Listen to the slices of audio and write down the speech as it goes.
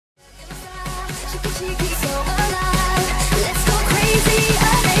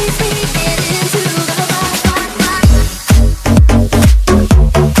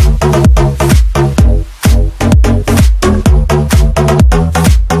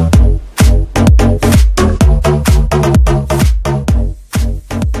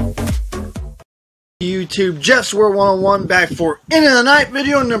YouTube, Jeff's World 101 back for End of the Night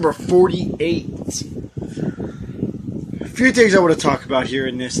video number 48. A few things I want to talk about here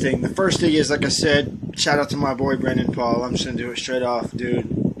in this thing. The first thing is, like I said, shout out to my boy Brendan Paul. I'm just going to do it straight off,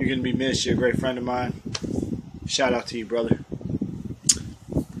 dude. You're going to be missed. You're a great friend of mine. Shout out to you, brother.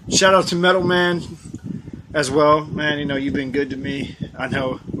 Shout out to Metal Man as well. Man, you know, you've been good to me. I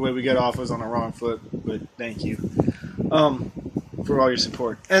know the way we got off was on the wrong foot, but thank you for all your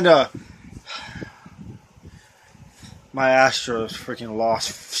support. And, my Astros freaking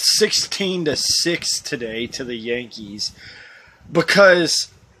lost 16-6 today to the Yankees because,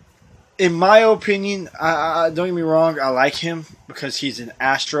 in my opinion, I don't get me wrong, I like him because he's an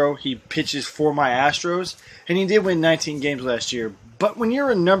Astro. He pitches for my Astros, and he did win 19 games last year. But when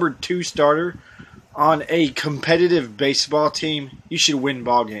you're a number 2 starter on a competitive baseball team, you should win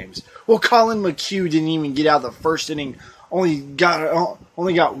ball games. Well, Colin McHugh didn't even get out the first inning. Only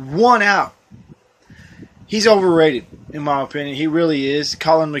got one out. He's overrated, in my opinion. He really is.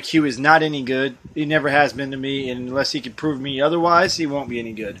 Colin McHugh is not any good. He never has been to me, and unless he can prove me otherwise, he won't be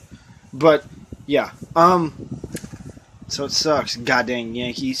any good. But, yeah. So it sucks, goddamn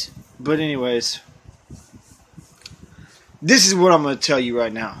Yankees. But anyways, this is what I'm going to tell you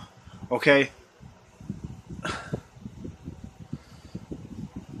right now, okay?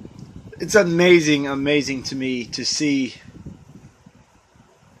 It's amazing to me to see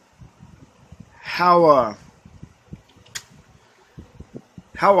how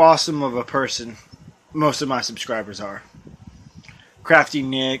awesome of a person most of my subscribers are. Crafty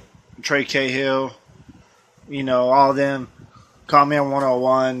Nick, Trey Cahill, you know, all of them, Comment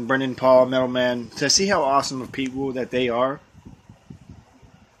 101, Brendan Paul, Metal Man. To see how awesome of people that they are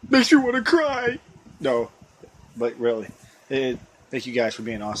makes me want to cry. No, but really, thank you guys for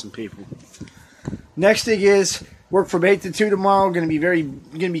being awesome people. Next thing is, work from 8 to 2 tomorrow. Gonna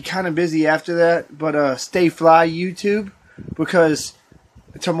be kind of busy after that, but stay fly YouTube, because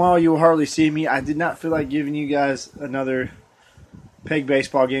tomorrow you'll hardly see me. I did not feel like giving you guys another peg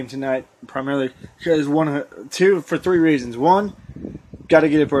baseball game tonight, primarily because for 3 reasons. 1, got to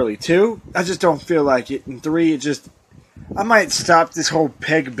get up early. 2, I just don't feel like it. And 3, I might stop this whole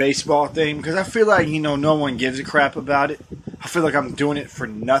peg baseball thing because I feel like, you know, no one gives a crap about it. I feel like I'm doing it for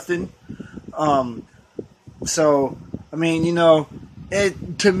nothing. So, I mean, you know,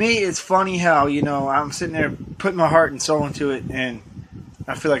 to me, it's funny how, you know, I'm sitting there putting my heart and soul into it, and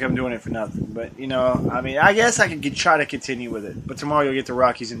I feel like I'm doing it for nothing. But, you know, I mean, I guess I could try to continue with it. But tomorrow you'll get the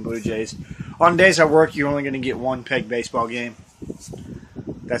Rockies and Blue Jays. On days I work, you're only going to get 1 peg baseball game.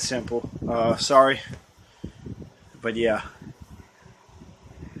 That's simple. Sorry. But, yeah.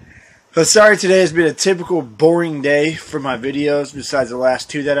 But sorry, today has been a typical boring day for my videos, besides the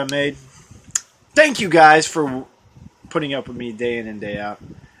last 2 that I made. Thank you guys for putting up with me day in and day out.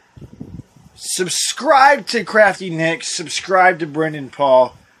 Subscribe to Crafty Nick. Subscribe to Brendan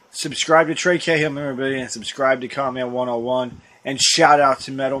Paul. Subscribe to Trey Cahill, everybody, and subscribe to Comment 101. And shout out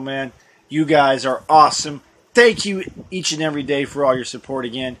to Metal Man. You guys are awesome. Thank you each and every day for all your support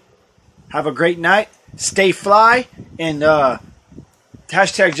again. Have a great night. Stay fly. And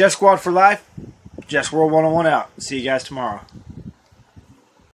hashtag Jeff Squad for life. Jeff's World 101 out. See you guys tomorrow.